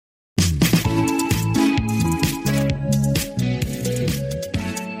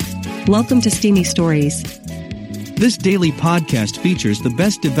Welcome to Steamy Stories. This daily podcast features the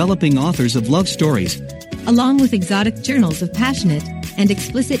best developing authors of love stories, along with exotic journals of passionate and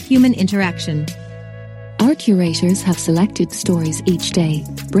explicit human interaction. Our curators have selected stories each day,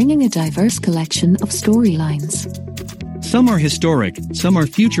 bringing a diverse collection of storylines. Some are historic, some are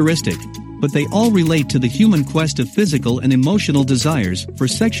futuristic, but they all relate to the human quest of physical and emotional desires for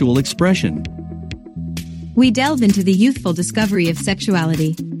sexual expression. We delve into the youthful discovery of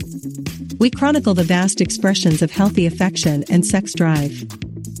sexuality. We chronicle the vast expressions of healthy affection and sex drive.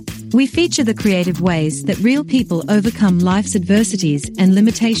 We feature the creative ways that real people overcome life's adversities and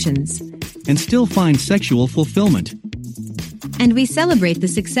limitations, and still find sexual fulfillment. And we celebrate the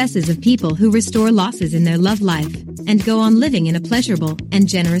successes of people who restore losses in their love life and go on living in a pleasurable and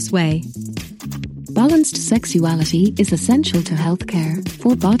generous way. Balanced sexuality is essential to healthcare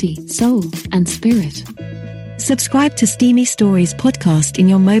for body, soul, and spirit. Subscribe to Steamy Stories podcast in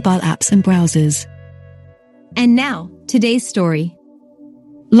your mobile apps and browsers. And now, today's story.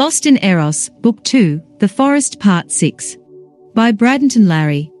 Lost in Eros, Book 2, The Forest Part 6. By Bradenton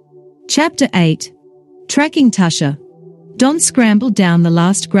Larry. Chapter 8. Tracking Tusha. Don scrambled down the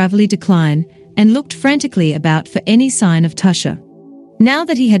last gravelly decline and looked frantically about for any sign of Tusha. Now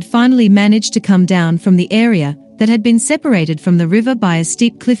that he had finally managed to come down from the area that had been separated from the river by a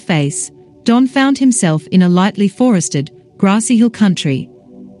steep cliff face, Don found himself in a lightly forested, grassy hill country,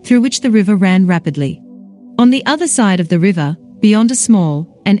 through which the river ran rapidly. On the other side of the river, beyond a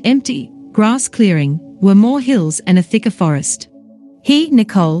small and empty grass clearing, were more hills and a thicker forest. He,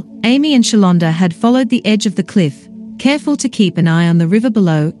 Nicole, Amy and Shalonda had followed the edge of the cliff, careful to keep an eye on the river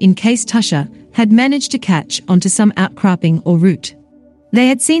below in case Tusha had managed to catch onto some outcropping or root. They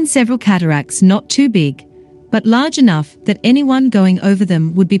had seen several cataracts not too big, but large enough that anyone going over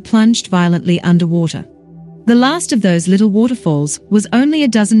them would be plunged violently underwater. The last of those little waterfalls was only a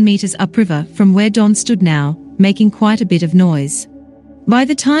dozen meters upriver from where Don stood now, making quite a bit of noise. By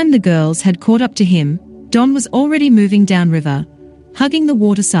the time the girls had caught up to him, Don was already moving downriver, hugging the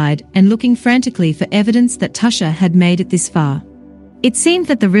waterside and looking frantically for evidence that Tusha had made it this far. It seemed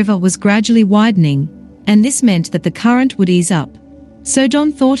that the river was gradually widening, and this meant that the current would ease up. So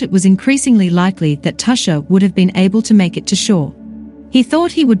Don thought it was increasingly likely that Tusha would have been able to make it to shore. He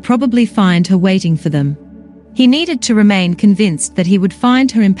thought he would probably find her waiting for them. He needed to remain convinced that he would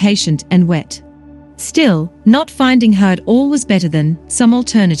find her impatient and wet. Still, not finding her at all was better than some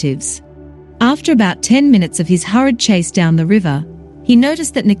alternatives. After about 10 minutes of his hurried chase down the river, he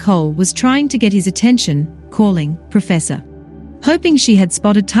noticed that Nicole was trying to get his attention, calling, "Professor." Hoping she had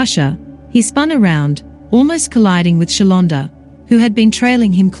spotted Tusha, he spun around, almost colliding with Shalonda, who had been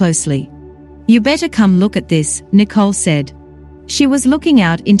trailing him closely. "You better come look at this," Nicole said. She was looking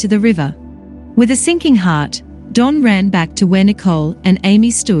out into the river. With a sinking heart, Don ran back to where Nicole and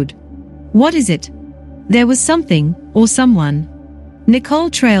Amy stood. "What is it?" There was something, or someone. Nicole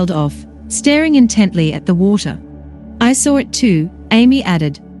trailed off, staring intently at the water. "I saw it too," Amy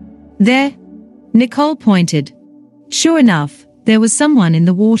added. "There." Nicole pointed. Sure enough, there was someone in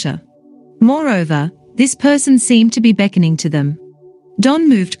the water. Moreover, this person seemed to be beckoning to them. Don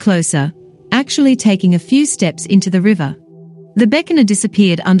moved closer, actually taking a few steps into the river. The beckoner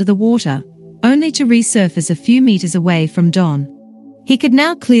disappeared under the water, only to resurface a few meters away from Don. He could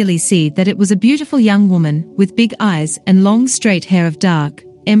now clearly see that it was a beautiful young woman with big eyes and long straight hair of dark,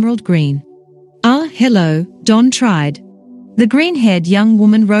 emerald green. "Ah, hello," Don tried. The green-haired young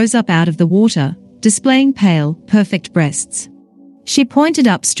woman rose up out of the water, displaying pale, perfect breasts. She pointed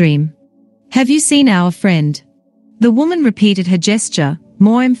upstream. "Have you seen our friend?" The woman repeated her gesture,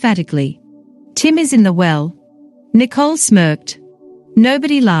 more emphatically. "Tim is in the well." Nicole smirked.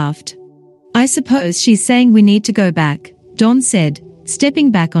 Nobody laughed. "I suppose she's saying we need to go back," Don said,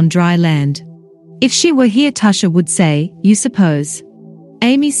 stepping back on dry land. "If she were here, Tusha would say, you suppose,"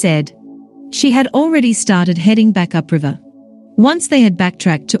 Amy said. She had already started heading back upriver. Once they had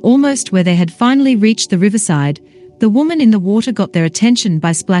backtracked to almost where they had finally reached the riverside, the woman in the water got their attention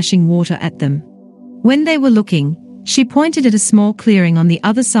by splashing water at them. When they were looking, she pointed at a small clearing on the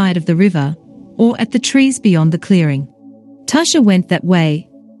other side of the river, or at the trees beyond the clearing. "Tusha went that way?"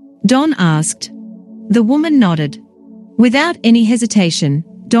 Don asked. The woman nodded. Without any hesitation,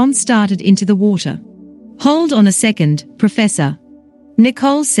 Don started into the water. "Hold on a second, Professor,"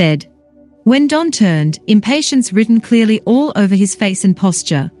 Nicole said. When Don turned, impatience written clearly all over his face and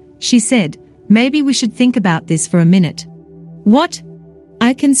posture, she said, "Maybe we should think about this for a minute." "What?"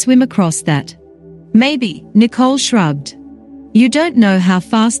 "I can swim across that." "Maybe," Nicole shrugged. "You don't know how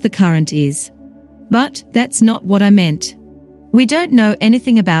fast the current is." "But, that's not what I meant. We don't know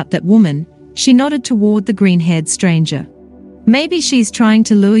anything about that woman," she nodded toward the green-haired stranger. Maybe she's trying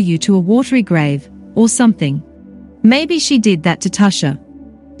to lure you to a watery grave, or something. Maybe she did that to Tasha.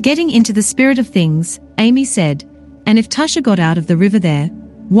 Getting into the spirit of things, Amy said, and if Tasha got out of the river there,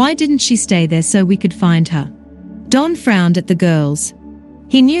 why didn't she stay there so we could find her? Don frowned at the girls.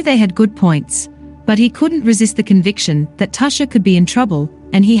 He knew they had good points, but he couldn't resist the conviction that Tasha could be in trouble,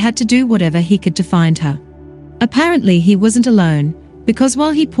 and he had to do whatever he could to find her. Apparently he wasn't alone, because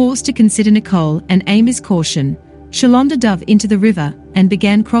while he paused to consider Nicole and Amy's caution, Shalonda dove into the river and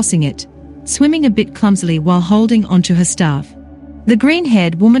began crossing it, swimming a bit clumsily while holding onto her staff. The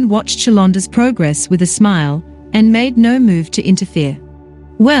green-haired woman watched Shalonda's progress with a smile and made no move to interfere.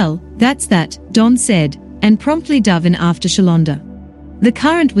 "Well, that's that," Don said, and promptly dove in after Shalonda. The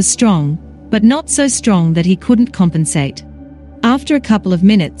current was strong, but not so strong that he couldn't compensate. After a couple of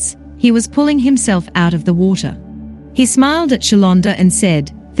minutes, he was pulling himself out of the water. He smiled at Shalonda and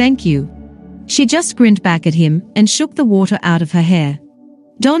said, "Thank you." She just grinned back at him and shook the water out of her hair.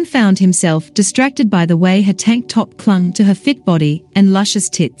 Don found himself distracted by the way her tank top clung to her fit body and luscious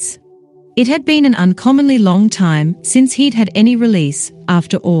tits. It had been an uncommonly long time since he'd had any release,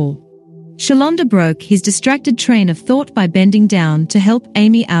 after all. Shalonda broke his distracted train of thought by bending down to help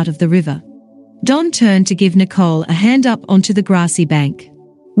Amy out of the river. Don turned to give Nicole a hand up onto the grassy bank.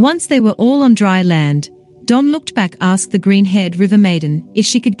 Once they were all on dry land, Don looked back, asked the green-haired river maiden if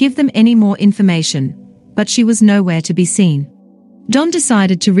she could give them any more information, but she was nowhere to be seen. Don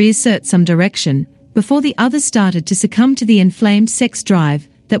decided to reassert some direction before the others started to succumb to the inflamed sex drive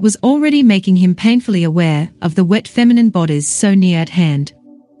that was already making him painfully aware of the wet feminine bodies so near at hand.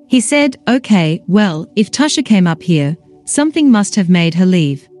 He said, "Okay, well, if Tasha came up here, something must have made her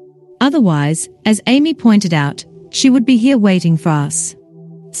leave. Otherwise, as Amy pointed out, she would be here waiting for us.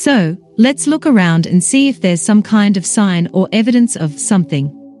 So, let's look around and see if there's some kind of sign or evidence of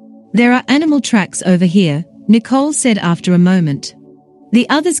something." "There are animal tracks over here," Nicole said after a moment. The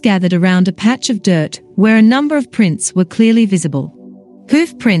others gathered around a patch of dirt where a number of prints were clearly visible.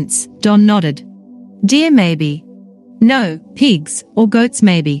 "Hoof prints," Don nodded. "Deer maybe. No, pigs, or goats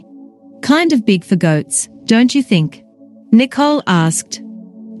maybe. Kind of big for goats, don't you think?" Nicole asked.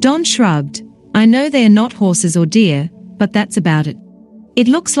 Don shrugged. "I know they are not horses or deer, but that's about it." "It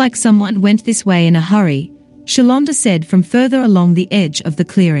looks like someone went this way in a hurry," Shalonda said from further along the edge of the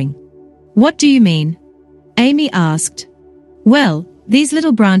clearing. "What do you mean?" Amy asked. "Well, these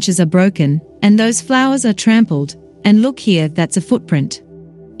little branches are broken, and those flowers are trampled, and look here, that's a footprint.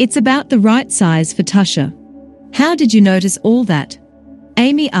 It's about the right size for Tasha." "How did you notice all that?"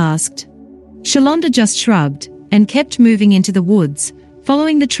 Amy asked. Shalonda just shrugged and kept moving into the woods,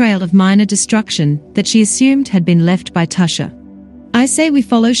 following the trail of minor destruction that she assumed had been left by Tasha. "I say we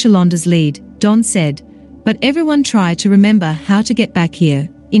follow Shalonda's lead," Don said, "but everyone try to remember how to get back here,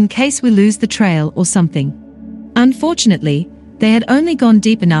 in case we lose the trail or something." Unfortunately, they had only gone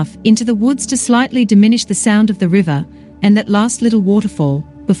deep enough into the woods to slightly diminish the sound of the river and that last little waterfall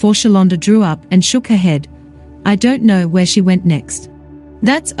before Shalonda drew up and shook her head. "I don't know where she went next."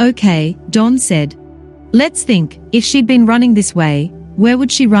 "That's okay," Don said. "Let's think, if she'd been running this way, where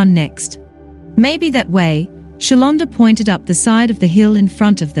would she run next?" "Maybe that way," Shalonda pointed up the side of the hill in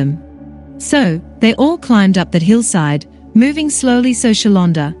front of them. So, they all climbed up that hillside, moving slowly so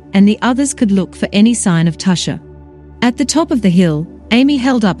Shalonda and the others could look for any sign of Tasha. At the top of the hill, Amy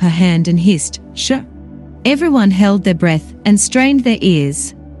held up her hand and hissed, "Shh." Everyone held their breath and strained their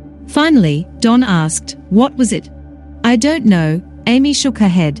ears. Finally, Don asked, "What was it?" "I don't know," Amy shook her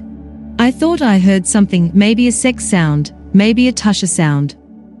head. "I thought I heard something, maybe a sex sound, maybe a Tasha sound.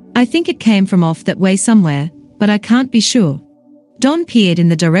 I think it came from off that way somewhere, but I can't be sure." Don peered in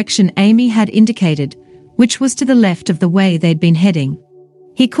the direction Amy had indicated, which was to the left of the way they'd been heading.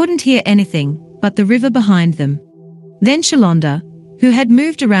 He couldn't hear anything but the river behind them. Then Shalonda, who had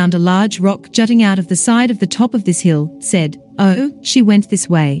moved around a large rock jutting out of the side of the top of this hill, said, "Oh, she went this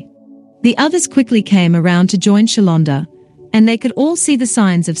way." The others quickly came around to join Shalonda, and they could all see the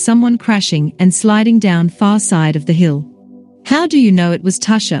signs of someone crashing and sliding down far side of the hill. "How do you know it was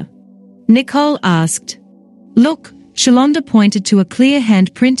Tasha?" Nicole asked. "Look," Shalonda pointed to a clear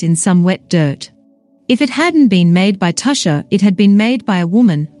handprint in some wet dirt. If it hadn't been made by Tasha, it had been made by a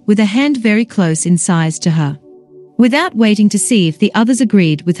woman with a hand very close in size to her. Without waiting to see if the others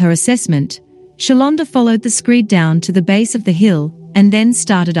agreed with her assessment, Shalonda followed the screed down to the base of the hill and then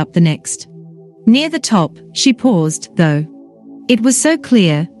started up the next. Near the top, she paused, though. It was so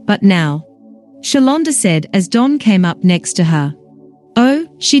clear, but now. Shalonda said as Don came up next to her. "Oh,"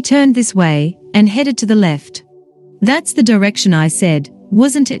 she turned this way and headed to the left. "That's the direction I said,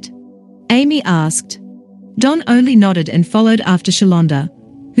 wasn't it?" Amy asked. Don only nodded and followed after Shalonda,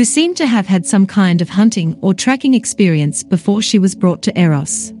 who seemed to have had some kind of hunting or tracking experience before she was brought to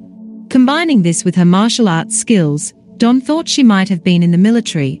Eros. Combining this with her martial arts skills, Don thought she might have been in the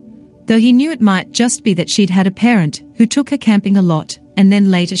military, though he knew it might just be that she'd had a parent who took her camping a lot, and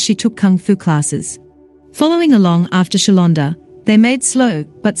then later she took kung fu classes. Following along after Shalonda, they made slow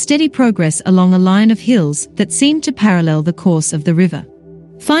but steady progress along a line of hills that seemed to parallel the course of the river.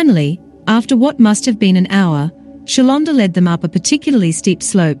 Finally, after what must have been an hour, Shalonda led them up a particularly steep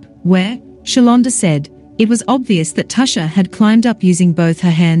slope, where, Shalonda said, it was obvious that Tasha had climbed up using both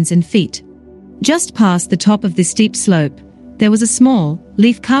her hands and feet. Just past the top of this steep slope, there was a small,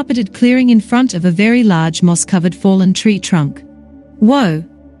 leaf-carpeted clearing in front of a very large moss-covered fallen tree trunk. "Whoa!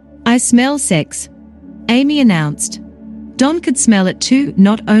 I smell sex," Amy announced. Don could smell it too,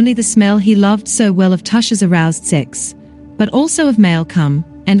 not only the smell he loved so well of Tasha's aroused sex, but also of male cum,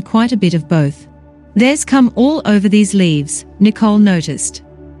 and quite a bit of both. "There's cum all over these leaves," Nicole noticed.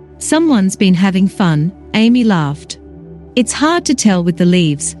 "Someone's been having fun," Amy laughed. "It's hard to tell with the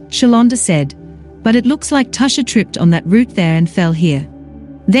leaves," Shalonda said, "but it looks like Tasha tripped on that root there and fell here.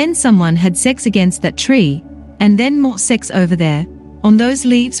 Then someone had sex against that tree, and then more sex over there, on those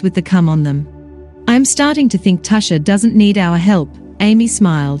leaves with the cum on them. I'm starting to think Tasha doesn't need our help," Amy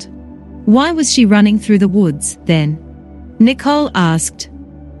smiled. "Why was she running through the woods, then?" Nicole asked.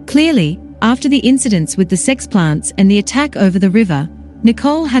 Clearly, after the incidents with the sex plants and the attack over the river,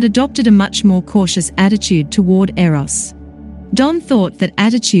 Nicole had adopted a much more cautious attitude toward Eros. Don thought that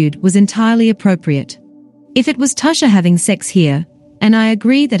attitude was entirely appropriate. If it was Tasha having sex here, and I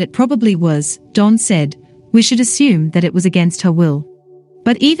agree that it probably was, Don said, we should assume that it was against her will.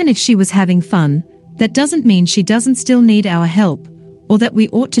 But even if she was having fun, that doesn't mean she doesn't still need our help, or that we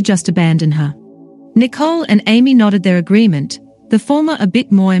ought to just abandon her. Nicole and Amy nodded their agreement, the former a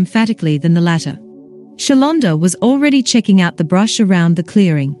bit more emphatically than the latter. Shalonda was already checking out the brush around the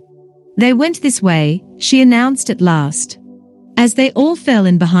clearing. "They went this way," she announced at last. As they all fell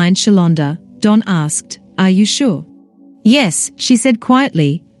in behind Shalonda, Don asked, "Are you sure?" "Yes," she said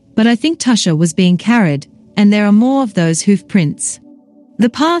quietly, "but I think Tasha was being carried, and there are more of those hoof prints." The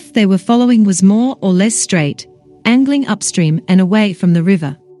path they were following was more or less straight, angling upstream and away from the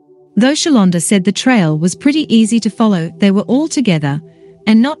river. Though Shalonda said the trail was pretty easy to follow, they were all together,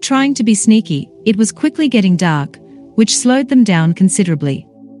 and not trying to be sneaky. It was quickly getting dark, which slowed them down considerably.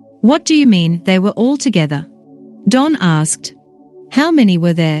 "What do you mean, they were all together?" Don asked. "How many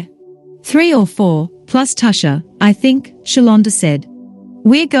were there?" 3 or 4, plus Tasha, I think," Shalonda said.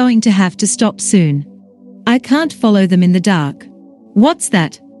 "We're going to have to stop soon. I can't follow them in the dark." "What's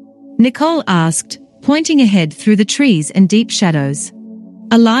that?" Nicole asked, pointing ahead through the trees and deep shadows.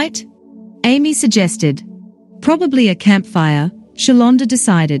 "A light?" Amy suggested. "Probably a campfire," Shalonda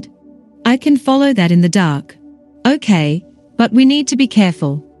decided. "I can follow that in the dark." "Okay, but we need to be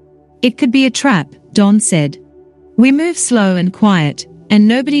careful. It could be a trap," Don said. "We move slow and quiet, and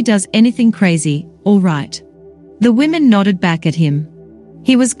nobody does anything crazy, all right?" The women nodded back at him.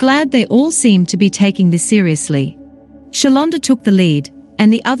 He was glad they all seemed to be taking this seriously. Shalonda took the lead,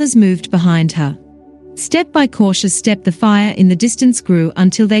 and the others moved behind her. Step by cautious step, the fire in the distance grew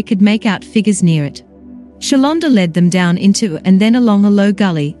until they could make out figures near it. Shalonda led them down into and then along a low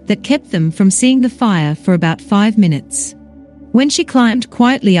gully that kept them from seeing the fire for about 5 minutes. When she climbed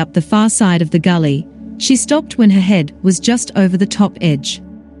quietly up the far side of the gully, she stopped when her head was just over the top edge.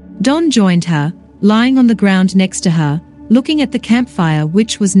 Don joined her, lying on the ground next to her, looking at the campfire,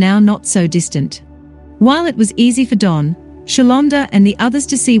 which was now not so distant. While it was easy for Don, Shalonda and the others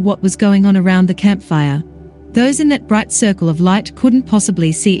to see what was going on around the campfire, those in that bright circle of light couldn't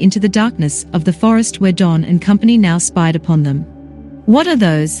possibly see into the darkness of the forest where Don and company now spied upon them. "What are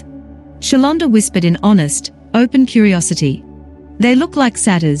those?" Shalonda whispered in honest, open curiosity. "They look like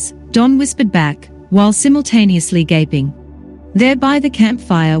satyrs," Don whispered back, while simultaneously gaping. There by the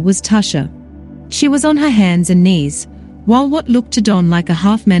campfire was Tasha. She was on her hands and knees, while what looked to Don like a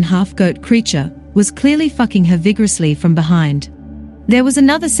half-man half-goat creature was clearly fucking her vigorously from behind. There was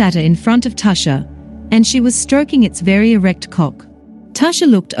another satyr in front of Tasha, and she was stroking its very erect cock. Tasha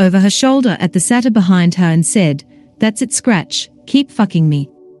looked over her shoulder at the satyr behind her and said, "That's it, Scratch, keep fucking me."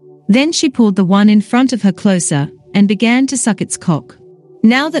 Then she pulled the one in front of her closer, and began to suck its cock.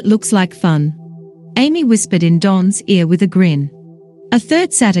 "Now that looks like fun," Amy whispered in Don's ear with a grin. A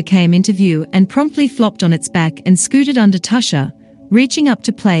third satyr came into view and promptly flopped on its back and scooted under Tasha, reaching up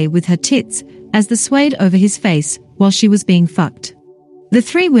to play with her tits as they swayed over his face while she was being fucked. The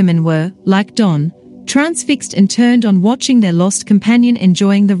 3 women were, like Don, transfixed and turned on, watching their lost companion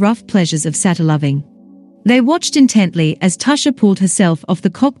enjoying the rough pleasures of satyr loving. They watched intently as Tasha pulled herself off the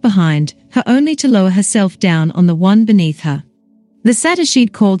cock behind her, only to lower herself down on the one beneath her. The satyr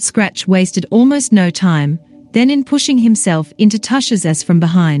she'd called Scratch wasted almost no time, then in pushing himself into Tasha's ass from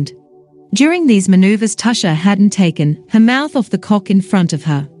behind. During these maneuvers, Tasha hadn't taken her mouth off the cock in front of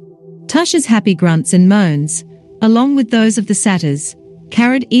her. Tasha's happy grunts and moans, along with those of the satyrs,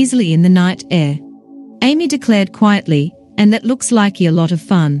 carried easily in the night air. Amy declared quietly, "And that looks like a lot of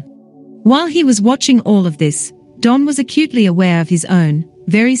fun." While he was watching all of this, Don was acutely aware of his own,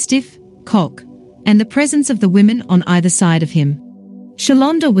 very stiff, cock, and the presence of the women on either side of him.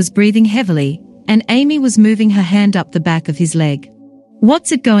 Shalonda was breathing heavily, and Amy was moving her hand up the back of his leg.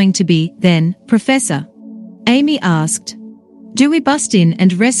 "What's it going to be, then, Professor?" Amy asked. "Do we bust in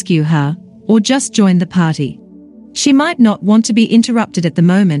and rescue her, or just join the party?" "She might not want to be interrupted at the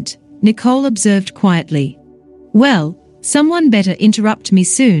moment," Nicole observed quietly. "Well, someone better interrupt me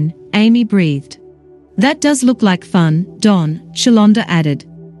soon," Amy breathed. "That does look like fun, Don," Shalonda added.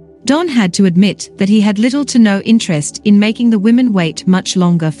 Don had to admit that he had little to no interest in making the women wait much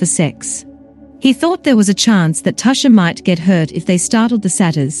longer for sex. He thought there was a chance that Tasha might get hurt if they startled the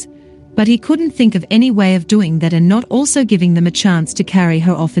satyrs, but he couldn't think of any way of doing that and not also giving them a chance to carry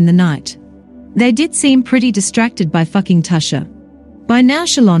her off in the night. They did seem pretty distracted by fucking Tasha. By now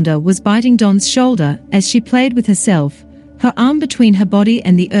Shalonda was biting Don's shoulder as she played with herself, her arm between her body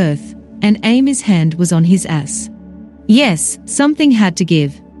and the earth, and Amy's hand was on his ass. Yes, something had to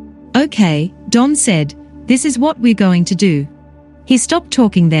give. "Okay," Don said, "this is what we're going to do." He stopped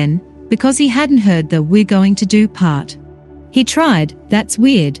talking then, because he hadn't heard the "we're going to do" part. He tried, "That's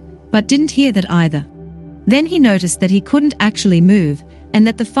weird," but didn't hear that either. Then he noticed that he couldn't actually move, and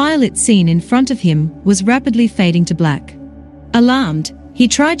that the firelit scene in front of him was rapidly fading to black. Alarmed, he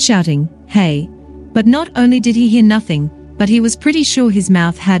tried shouting, "Hey," but not only did he hear nothing, but he was pretty sure his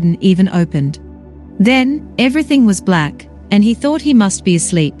mouth hadn't even opened. Then, everything was black, and he thought he must be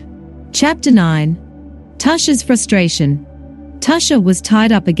asleep. Chapter 9. Tasha's frustration. Tasha was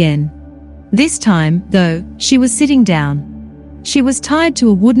tied up again. This time, though, she was sitting down. She was tied to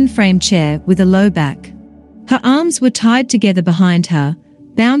a wooden frame chair with a low back. Her arms were tied together behind her,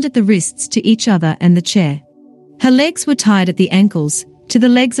 bound at the wrists to each other and the chair. Her legs were tied at the ankles, to the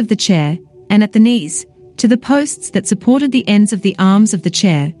legs of the chair, and at the knees, to the posts that supported the ends of the arms of the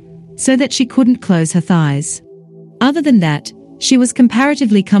chair, so that she couldn't close her thighs. Other than that, she was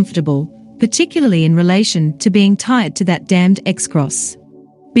comparatively comfortable, particularly in relation to being tied to that damned X-cross.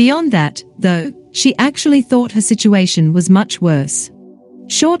 Beyond that, though, she actually thought her situation was much worse.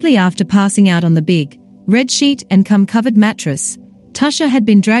 Shortly after passing out on the big, red sheet and cum-covered mattress, Tasha had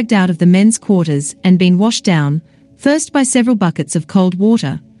been dragged out of the men's quarters and been washed down, first by several buckets of cold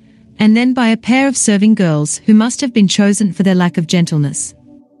water, and then by a pair of serving girls who must have been chosen for their lack of gentleness.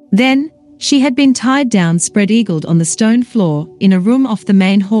 Then, she had been tied down spread-eagled on the stone floor in a room off the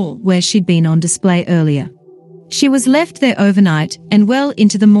main hall where she'd been on display earlier. She was left there overnight and well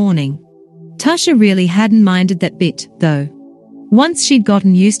into the morning. Tasha really hadn't minded that bit, though. Once she'd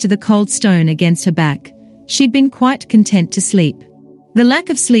gotten used to the cold stone against her back, she'd been quite content to sleep. The lack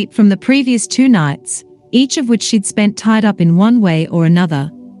of sleep from the previous 2 nights, each of which she'd spent tied up in one way or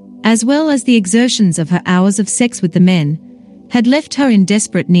another, as well as the exertions of her hours of sex with the men, had left her in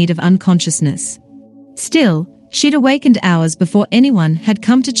desperate need of unconsciousness. Still, she'd awakened hours before anyone had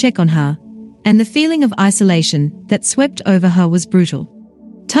come to check on her, and the feeling of isolation that swept over her was brutal.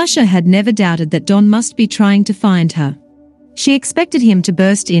 Tasha had never doubted that Don must be trying to find her. She expected him to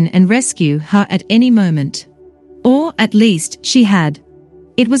burst in and rescue her at any moment. Or, at least, she had.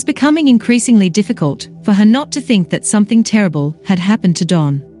 It was becoming increasingly difficult for her not to think that something terrible had happened to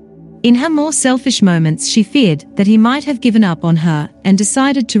Don. In her more selfish moments she feared that he might have given up on her and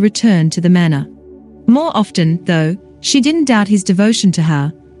decided to return to the manor. More often, though, she didn't doubt his devotion to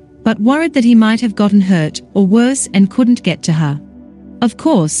her, but worried that he might have gotten hurt or worse and couldn't get to her. Of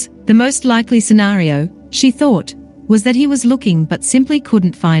course, the most likely scenario, she thought, was that he was looking but simply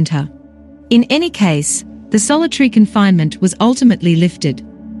couldn't find her. In any case, the solitary confinement was ultimately lifted.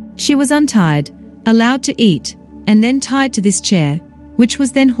 She was untied, allowed to eat, and then tied to this chair, which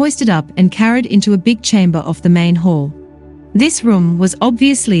was then hoisted up and carried into a big chamber off the main hall. This room was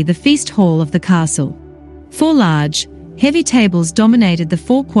obviously the feast hall of the castle. 4 large, heavy tables dominated the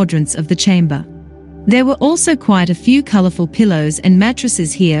 4 quadrants of the chamber. There were also quite a few colorful pillows and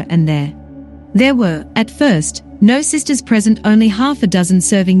mattresses here and there. There were, at first, no sisters present, only half a dozen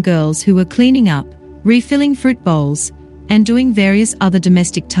serving girls who were cleaning up, refilling fruit bowls, and doing various other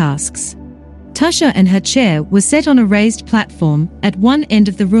domestic tasks. Tasha and her chair were set on a raised platform at one end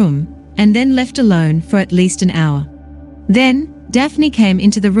of the room, and then left alone for at least an hour. Then, Daphne came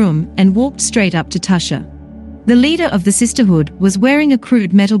into the room and walked straight up to Tasha. The leader of the sisterhood was wearing a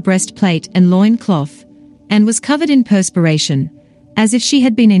crude metal breastplate and loincloth, and was covered in perspiration, as if she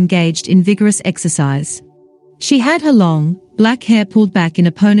had been engaged in vigorous exercise. She had her long, black hair pulled back in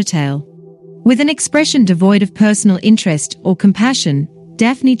a ponytail. With an expression devoid of personal interest or compassion,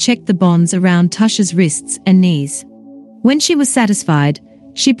 Daphne checked the bonds around Tasha's wrists and knees. When she was satisfied,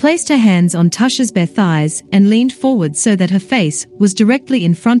 she placed her hands on Tasha's bare thighs and leaned forward so that her face was directly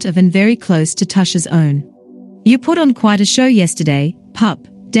in front of and very close to Tasha's own. "You put on quite a show yesterday, pup,"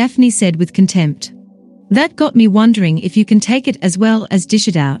 Daphne said with contempt. "That got me wondering if you can take it as well as dish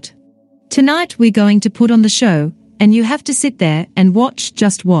it out. Tonight we're going to put on the show, and you have to sit there and watch,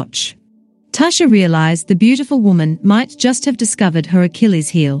 just watch." Tasha realized the beautiful woman might just have discovered her Achilles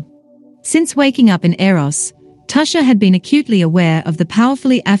heel. Since waking up in Eros, Tasha had been acutely aware of the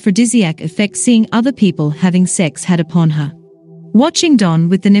powerfully aphrodisiac effect seeing other people having sex had upon her. Watching Don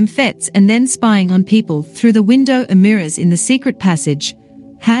with the nymphets and then spying on people through the window and mirrors in the secret passage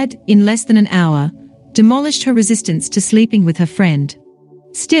had, in less than an hour, demolished her resistance to sleeping with her friend.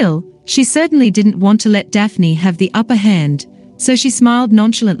 Still, she certainly didn't want to let Daphne have the upper hand, so she smiled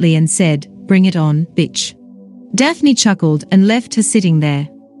nonchalantly and said, "Bring it on, bitch." Daphne chuckled and left her sitting there.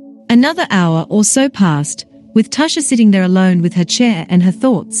 Another hour or so passed, with Tasha sitting there alone with her chair and her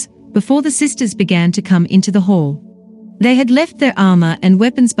thoughts, before the sisters began to come into the hall. They had left their armor and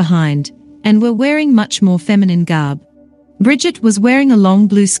weapons behind, and were wearing much more feminine garb. Bridget was wearing a long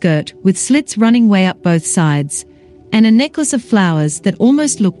blue skirt with slits running way up both sides, and a necklace of flowers that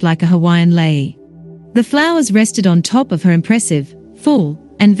almost looked like a Hawaiian lei. The flowers rested on top of her impressive, full,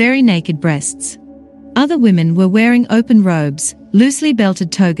 and very naked breasts. Other women were wearing open robes, loosely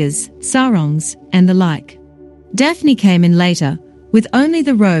belted togas, sarongs, and the like. Daphne came in later, with only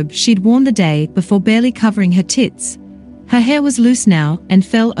the robe she'd worn the day before barely covering her tits. Her hair was loose now and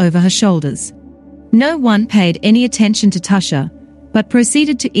fell over her shoulders. No one paid any attention to Tasha, but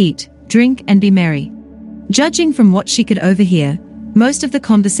proceeded to eat, drink and be merry. Judging from what she could overhear, most of the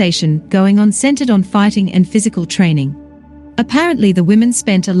conversation going on centered on fighting and physical training. Apparently the women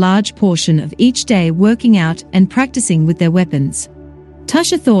spent a large portion of each day working out and practicing with their weapons.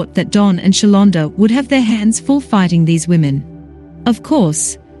 Tasha thought that Don and Shalonda would have their hands full fighting these women. Of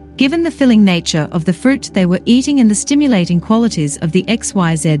course, given the filling nature of the fruit they were eating and the stimulating qualities of the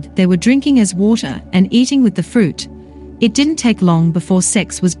XYZ they were drinking as water and eating with the fruit, it didn't take long before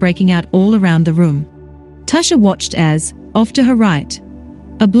sex was breaking out all around the room. Tasha watched as, off to her right,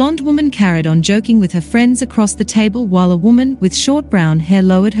 a blonde woman carried on joking with her friends across the table while a woman with short brown hair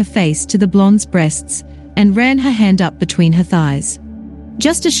lowered her face to the blonde's breasts and ran her hand up between her thighs.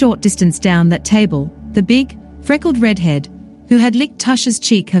 Just a short distance down that table, the big, freckled redhead, who had licked Tasha's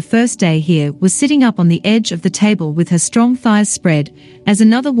cheek her first day here, was sitting up on the edge of the table with her strong thighs spread, as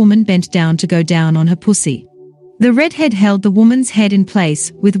another woman bent down to go down on her pussy. The redhead held the woman's head in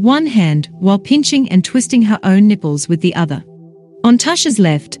place with one hand while pinching and twisting her own nipples with the other. On Tasha's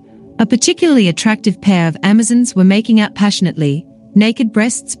left, a particularly attractive pair of Amazons were making out passionately, naked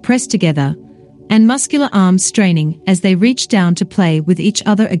breasts pressed together, and muscular arms straining as they reached down to play with each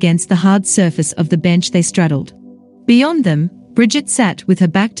other against the hard surface of the bench they straddled. Beyond them, Bridget sat with her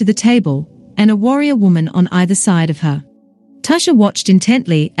back to the table, and a warrior woman on either side of her. Tasha watched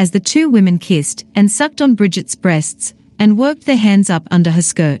intently as the two women kissed and sucked on Bridget's breasts and worked their hands up under her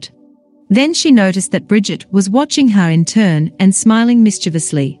skirt. Then she noticed that Bridget was watching her in turn and smiling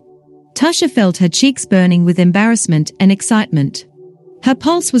mischievously. Tasha felt her cheeks burning with embarrassment and excitement. Her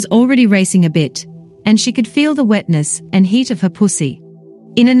pulse was already racing a bit, and she could feel the wetness and heat of her pussy.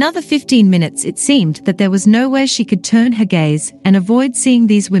 In another 15 minutes it seemed that there was nowhere she could turn her gaze and avoid seeing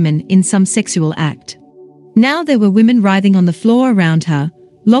these women in some sexual act. Now there were women writhing on the floor around her,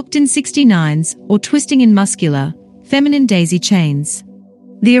 locked in 69s or twisting in muscular, feminine daisy chains.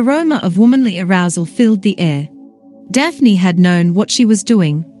 The aroma of womanly arousal filled the air. Daphne had known what she was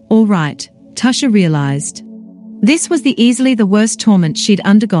doing, all right, Tasha realized. This was easily the worst torment she'd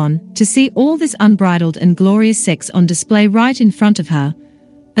undergone, to see all this unbridled and glorious sex on display right in front of her,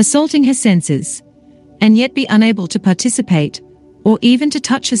 assaulting her senses, and yet be unable to participate, or even to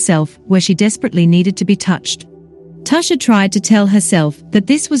touch herself where she desperately needed to be touched. Tasha tried to tell herself that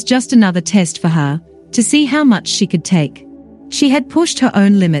this was just another test for her, to see how much she could take. She had pushed her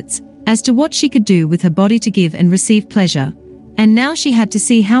own limits as to what she could do with her body to give and receive pleasure, and now she had to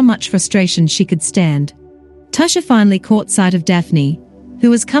see how much frustration she could stand. Tasha finally caught sight of Daphne, who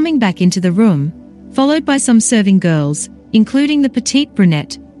was coming back into the room, followed by some serving girls, including the petite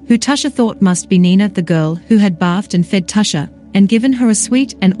brunette, who Tasha thought must be Nina, the girl who had bathed and fed Tasha, and given her a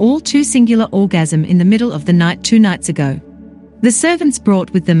sweet and all too singular orgasm in the middle of the night 2 nights ago. The servants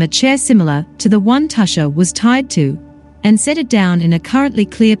brought with them a chair similar to the one Tasha was tied to, and set it down in a currently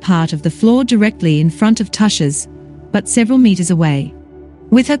clear part of the floor directly in front of Tasha's, but several meters away.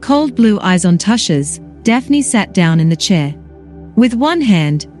 With her cold blue eyes on Tasha's, Daphne sat down in the chair. With one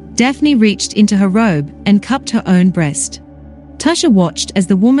hand, Daphne reached into her robe and cupped her own breast. Tasha watched as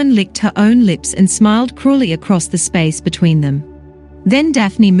the woman licked her own lips and smiled cruelly across the space between them. Then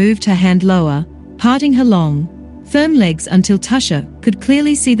Daphne moved her hand lower, parting her long, firm legs until Tasha could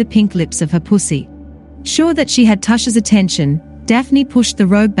clearly see the pink lips of her pussy. Sure that she had Tasha's attention, Daphne pushed the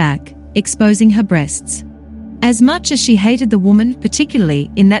robe back, exposing her breasts. As much as she hated the woman, particularly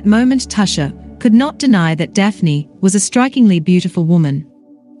in that moment, Tasha could not deny that Daphne was a strikingly beautiful woman.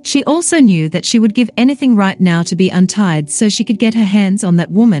 She also knew that she would give anything right now to be untied so she could get her hands on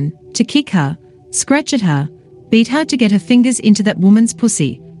that woman, to kick her, scratch at her, beat her, to get her fingers into that woman's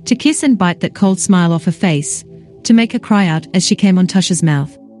pussy, to kiss and bite that cold smile off her face, to make her cry out as she came on Tasha's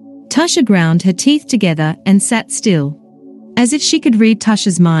mouth. Tasha ground her teeth together and sat still. As if she could read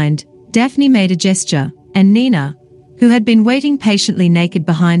Tasha's mind, Daphne made a gesture, and Nina, who had been waiting patiently naked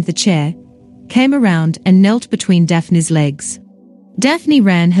behind the chair, came around and knelt between Daphne's legs. Daphne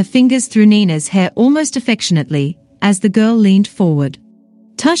ran her fingers through Nina's hair almost affectionately, as the girl leaned forward.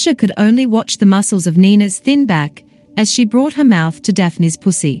 Tasha could only watch the muscles of Nina's thin back as she brought her mouth to Daphne's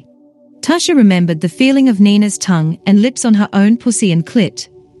pussy. Tasha remembered the feeling of Nina's tongue and lips on her own pussy and clit,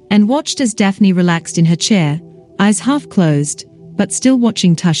 and watched as Daphne relaxed in her chair, eyes half closed, but still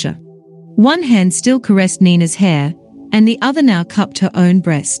watching Tasha. One hand still caressed Nina's hair, and the other now cupped her own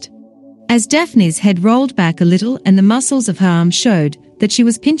breast. As Daphne's head rolled back a little and the muscles of her arm showed that she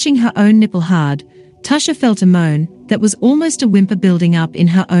was pinching her own nipple hard, Tasha felt a moan that was almost a whimper building up in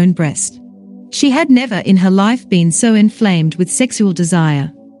her own breast. She had never in her life been so inflamed with sexual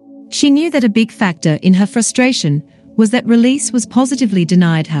desire. She knew that a big factor in her frustration was that release was positively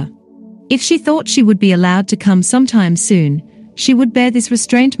denied her. If she thought she would be allowed to come sometime soon, she would bear this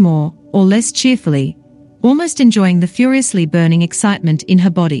restraint more or less cheerfully, almost enjoying the furiously burning excitement in her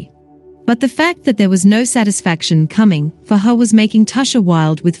body. But the fact that there was no satisfaction coming for her was making Tasha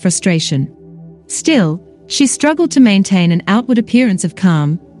wild with frustration. Still, she struggled to maintain an outward appearance of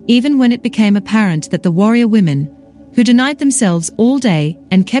calm, even when it became apparent that the warrior women, who denied themselves all day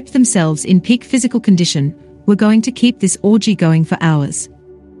and kept themselves in peak physical condition, were going to keep this orgy going for hours.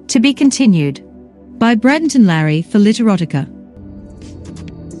 To be continued. By Bradenton Larry for Literotica.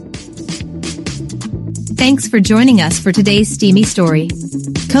 Thanks for joining us for today's steamy story.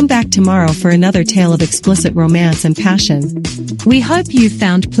 Come back tomorrow for another tale of explicit romance and passion. We hope you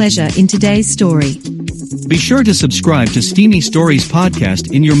found pleasure in today's story. Be sure to subscribe to Steamy Stories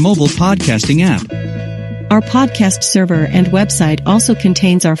podcast in your mobile podcasting app. Our podcast server and website also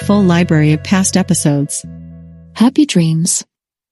contains our full library of past episodes. Happy dreams.